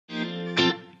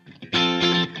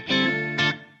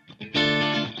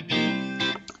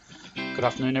Good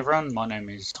afternoon, everyone. My name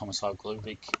is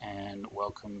tomislav.golubovic, and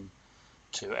welcome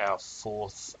to our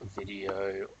fourth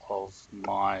video of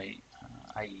my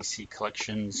AEC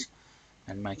collections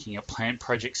and making a plant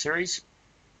project series.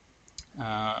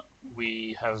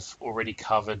 We have already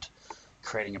covered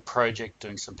creating a project,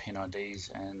 doing some PIDs,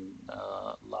 and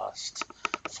last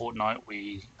fortnight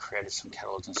we created some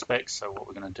catalogs and specs. So what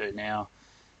we're going to do now,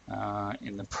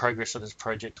 in the progress of this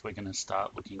project, we're going to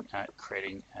start looking at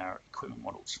creating our equipment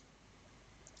models.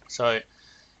 So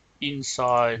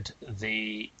inside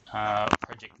the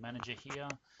project manager here,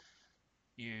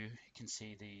 you can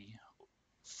see the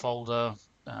folder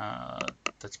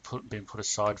that's been put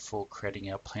aside for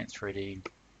creating our Plant 3D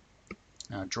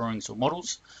drawings or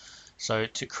models. So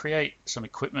to create some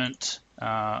equipment,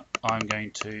 I'm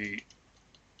going to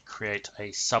create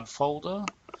a subfolder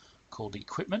called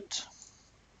Equipment,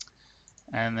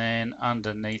 and then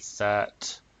underneath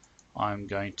that I'm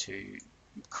going to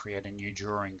create a new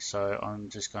drawing. So I'm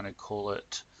just going to call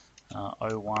it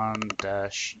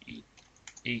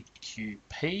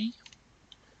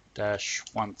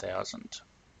 01-EQP-1000.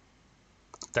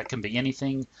 That can be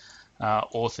anything.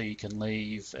 Author you can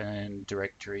leave, and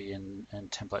directory and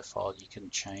template file you can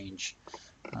change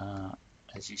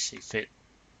as you see fit.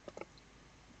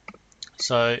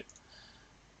 So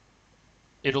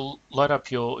it'll load up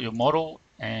your model,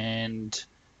 and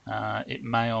it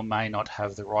may or may not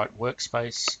have the right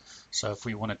workspace. So if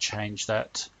we want to change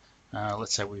that,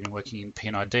 let's say we've been working in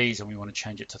PIDs and we want to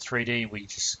change it to 3D, we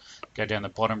just go down the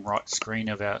bottom right screen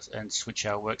of ours and switch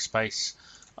our workspace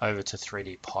over to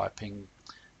 3D piping,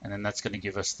 and then that's going to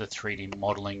give us the 3D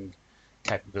modeling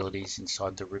capabilities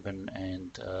inside the ribbon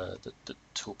and the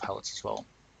tool palettes as well.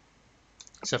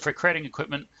 So for creating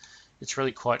equipment, it's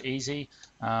really quite easy.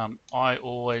 I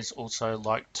always also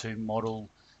like to model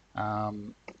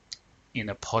in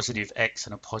a positive X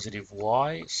and a positive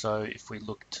Y. So if we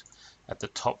looked at the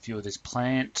top view of this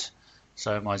plant,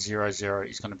 so my 0, 0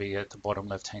 is going to be at the bottom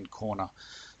left hand corner.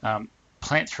 Plant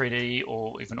 3D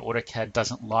or even AutoCAD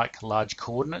doesn't like large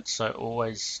coordinates, so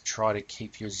always try to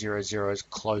keep your 0, 0 as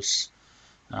close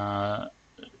to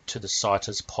the site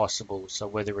as possible. So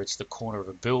whether it's the corner of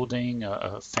a building,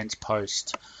 a fence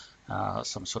post,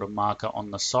 some sort of marker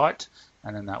on the site,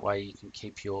 and then that way you can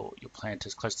keep your plant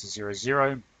as close to 0,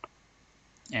 0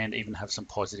 and even have some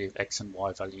positive X and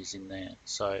Y values in there.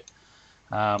 So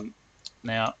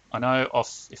now I know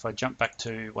if I jump back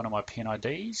to one of my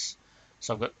PIDs,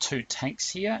 so I've got 2 tanks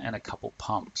here and a couple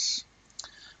pumps.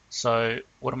 So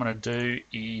what I'm going to do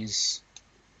is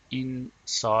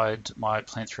inside my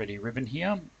Plant 3D ribbon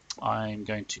here, I'm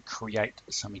going to create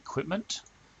some equipment.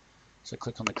 So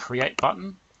click on the Create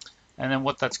button, and then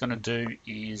what that's going to do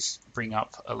is bring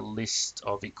up a list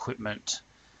of equipment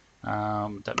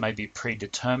that may be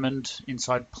predetermined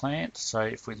inside Plant. So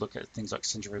if we look at things like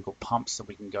centrifugal pumps, that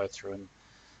we can go through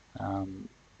and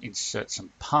insert some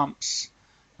pumps.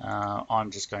 I'm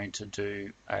just going to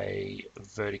do a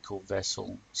vertical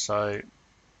vessel. So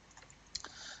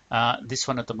this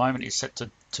one at the moment is set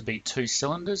to be 2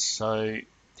 cylinders. So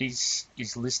this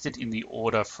is listed in the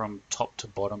order from top to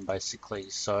bottom,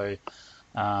 basically. So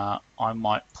I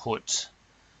might put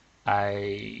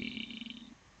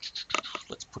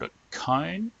let's put a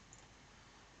cone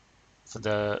for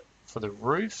the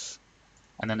roof,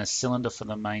 and then a cylinder for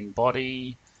the main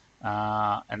body,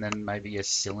 and then maybe a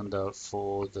cylinder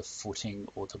for the footing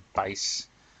or the base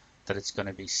that it's going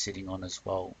to be sitting on as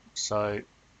well. So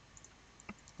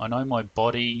I know my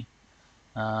body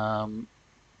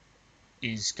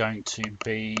is going to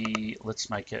be, let's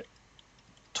make it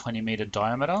 20 meter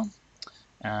diameter,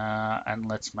 and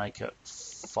let's make it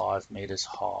 5 meters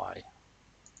high.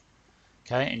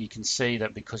 Okay, and you can see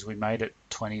that because we made it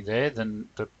 20 there, then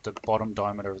the bottom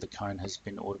diameter of the cone has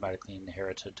been automatically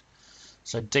inherited.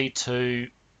 So D2,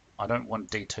 I don't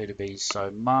want D2 to be so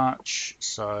much,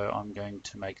 so I'm going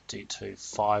to make D2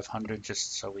 500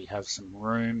 just so we have some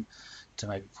room to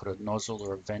maybe put a nozzle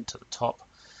or a vent at the top.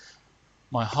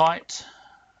 My height,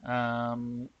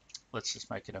 let's just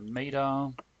make it 1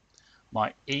 meter.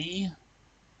 My E,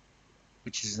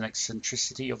 which is an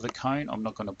eccentricity of the cone, I'm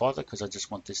not going to bother because I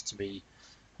just want this to be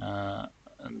a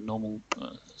normal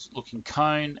looking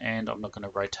cone, and I'm not going to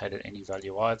rotate at any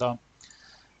value either.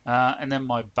 And then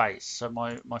my base, so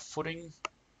my footing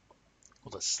or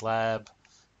the slab,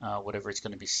 whatever it's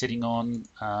going to be sitting on.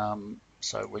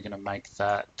 So we're going to make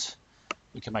that,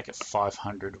 we can make it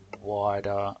 500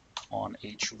 wider on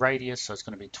each radius, so it's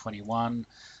going to be 21,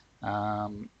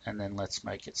 and then let's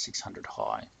make it 600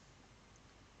 high.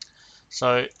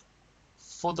 So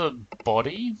for the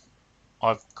body,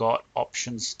 I've got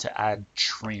options to add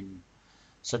trim.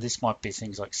 So this might be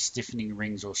things like stiffening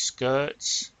rings or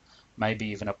skirts, maybe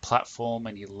even a platform,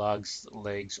 any lugs,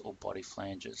 legs, or body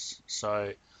flanges.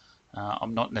 So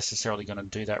I'm not necessarily going to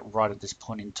do that right at this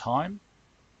point in time.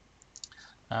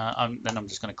 Then I'm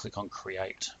just going to click on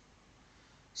Create.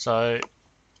 So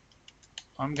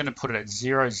I'm going to put it at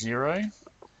 0, 0,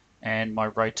 and my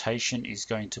rotation is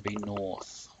going to be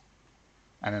north.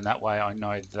 And then that way I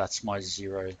know that's my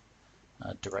 0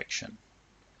 direction.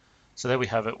 So there we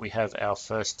have it. We have our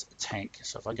first tank.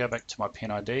 So if I go back to my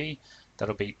pin ID,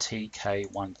 that'll be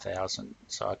TK1000.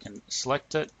 So I can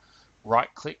select it,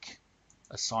 right click,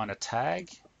 assign a tag,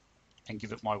 and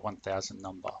give it my 1000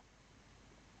 number.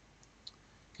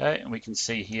 Okay, and we can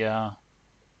see here,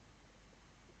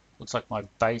 looks like my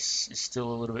base is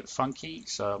still a little bit funky,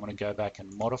 so I'm going to go back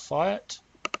and modify it.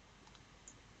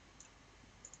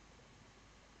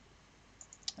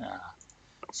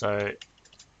 So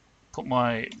put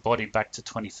my body back to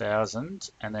 20,000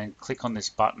 and then click on this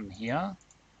button here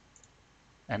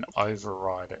and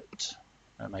override it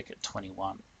and make it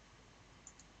 21.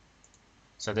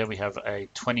 So there we have a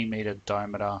 20 meter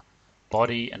diameter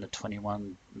body and a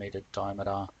 21 meter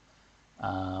diameter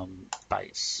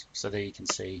base. So there you can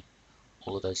see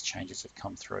all of those changes have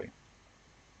come through.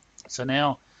 So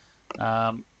now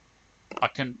I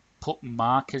can put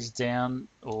markers down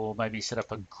or maybe set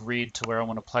up a grid to where I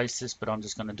want to place this, but I'm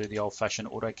just going to do the old-fashioned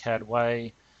AutoCAD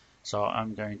way. So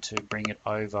I'm going to bring it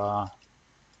over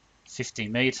 50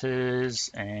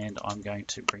 meters and I'm going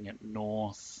to bring it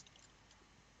north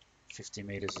 50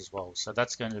 meters as well. So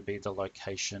that's going to be the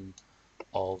location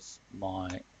of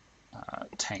my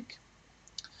tank.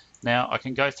 Now I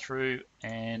can go through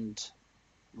and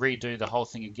redo the whole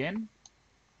thing again,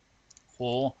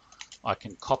 or I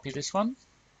can copy this one,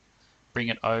 bring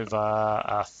it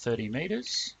over 30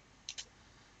 meters,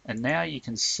 and now you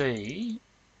can see,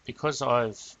 because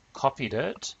I've copied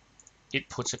it, it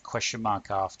puts a question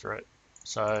mark after it.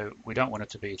 So we don't want it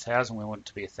to be 1000, we want it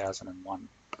to be 1001.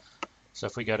 So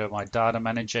if we go to my data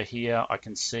manager here, I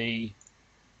can see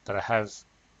that I have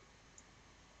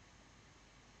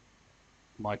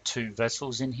my two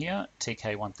vessels in here,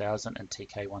 TK1000 and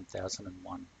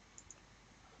TK1001.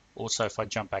 Also, if I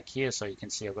jump back here, so you can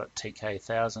see I've got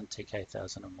TK1000,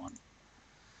 TK1001.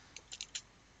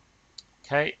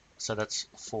 Okay, so that's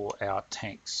for our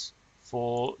tanks.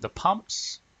 For the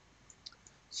pumps,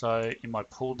 so in my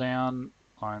pull down,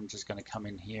 I'm just going to come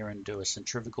in here and do a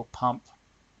centrifugal pump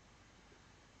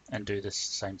and do the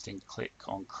same thing, click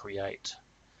on Create.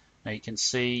 Now you can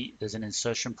see there's an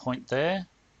insertion point there.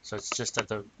 So it's just at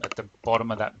the bottom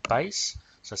of that base.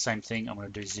 So same thing, I'm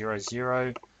going to do 0,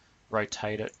 0,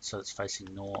 rotate it so it's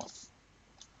facing north.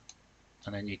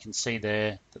 And then you can see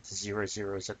there that the 0,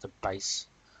 0 is at the base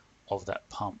of that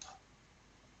pump.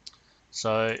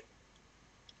 So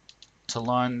to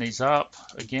line these up,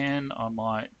 again, I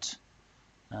might,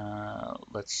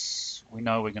 we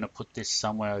know we're going to put this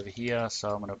somewhere over here. So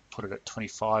I'm going to put it at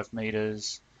 25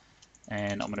 meters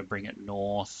and I'm going to bring it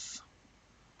north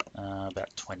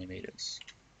about 20 meters.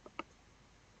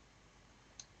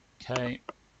 Okay,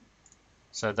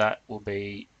 so that will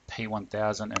be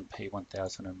P1000 and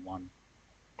P1001.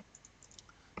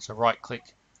 So right click,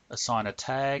 assign a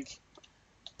tag,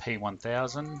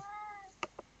 P1000,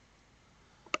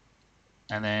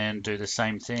 and then do the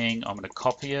same thing. I'm going to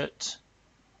copy it.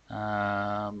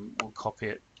 We'll copy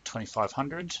it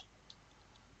 2500,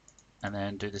 and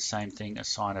then do the same thing,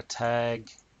 assign a tag,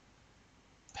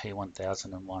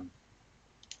 P1001.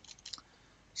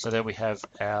 So there we have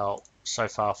our, so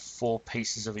far, 4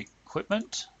 pieces of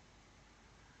equipment.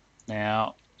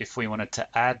 Now, if we wanted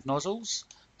to add nozzles,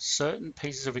 certain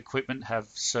pieces of equipment have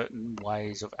certain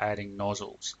ways of adding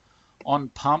nozzles. On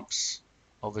pumps,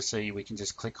 obviously we can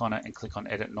just click on it and click on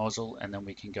Edit Nozzle, and then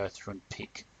we can go through and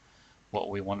pick what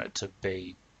we want it to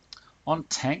be. On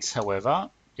tanks, however,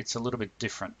 it's a little bit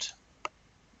different.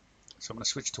 So I'm going to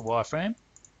switch to wireframe.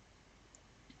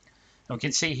 And we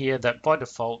can see here that by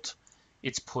default,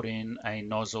 it's put in a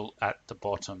nozzle at the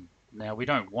bottom. Now we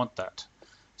don't want that.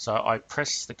 So I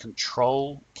press the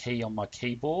Control key on my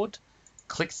keyboard,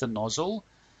 click the nozzle,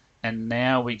 and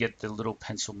now we get the little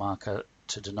pencil marker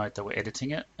to denote that we're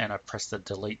editing it, and I press the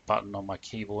delete button on my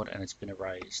keyboard and it's been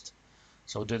erased.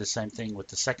 So we'll do the same thing with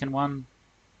the second one,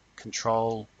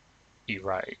 Control,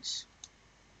 erase.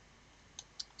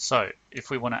 So if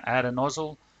we want to add a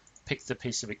nozzle, pick the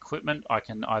piece of equipment, I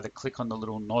can either click on the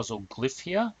little nozzle glyph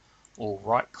here or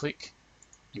right click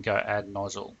and go add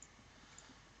nozzle.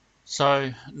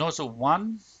 So nozzle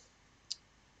 1,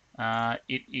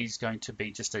 it is going to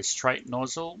be just a straight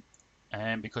nozzle,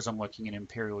 and because I'm working in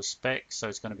Imperial spec, so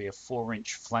it's going to be a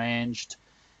 4-inch flanged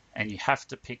and you have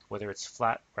to pick whether it's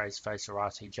flat, raised face, or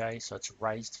RTJ. So it's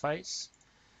raised face,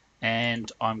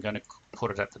 and I'm going to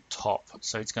put it at the top.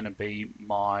 So it's going to be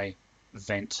my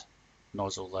vent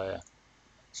nozzle there.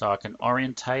 So I can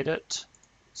orientate it.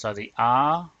 So the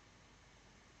R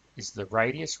is the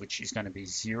radius, which is going to be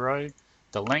 0.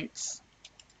 The length,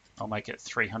 I'll make it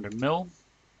 300 mil.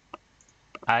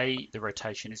 A, the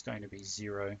rotation is going to be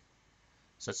 0.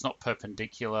 So it's not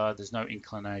perpendicular, there's no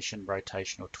inclination,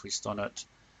 rotation, or twist on it.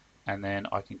 And then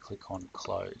I can click on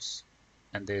close.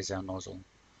 And there's our nozzle.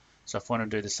 So if I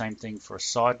want to do the same thing for a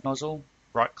side nozzle,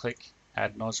 right click,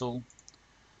 add nozzle,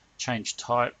 change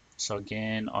type. So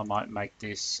again, I might make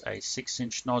this a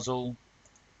 6-inch nozzle,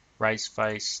 raised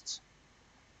faced,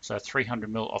 so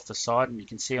 300 mil off the side, and you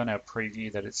can see on our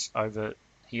preview that it's over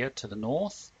here to the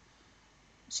north.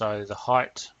 So the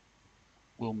height,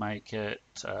 we'll make it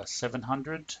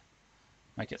 700,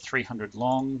 make it 300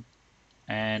 long,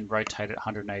 and rotate it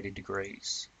 180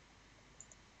 degrees.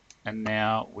 And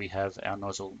now we have our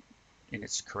nozzle in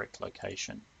its correct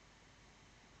location.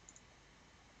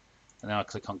 And then I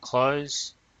click on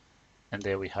close, and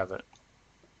there we have it.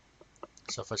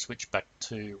 So if I switch back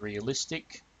to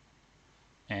realistic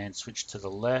and switch to the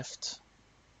left,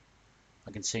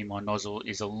 I can see my nozzle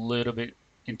is a little bit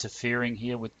interfering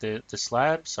here with the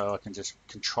slab, so I can just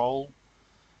control,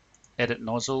 edit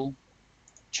nozzle,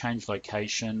 change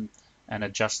location, and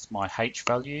adjust my H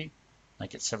value,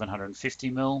 make it 750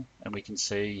 mil, and we can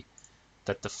see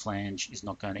that the flange is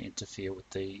not going to interfere with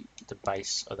the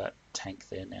base of that tank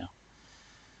there now.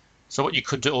 So what you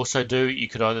could also do, you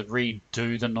could either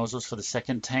redo the nozzles for the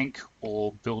second tank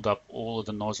or build up all of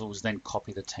the nozzles, then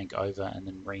copy the tank over and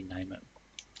then rename it.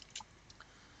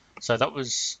 So that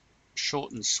was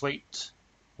short and sweet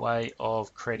way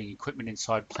of creating equipment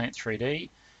inside Plant 3D.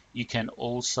 You can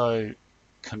also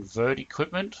convert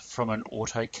equipment from an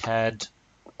AutoCAD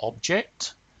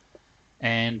object,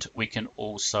 and we can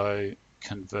also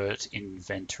convert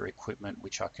inventor equipment,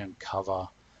 which I can cover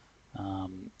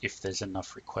if there's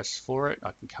enough requests for it.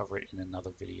 I can cover it in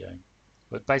another video.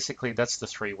 But basically that's the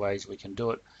 3 ways we can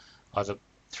do it, either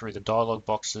through the dialog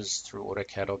boxes, through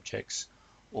AutoCAD objects,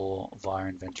 or via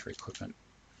inventor equipment.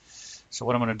 So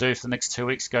what I'm going to do for the next 2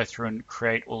 weeks, go through and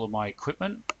create all of my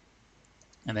equipment,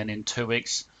 and then in 2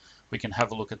 weeks we can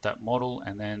have a look at that model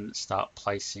and then start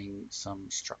placing some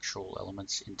structural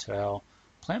elements into our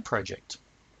plant project.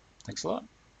 Thanks a lot.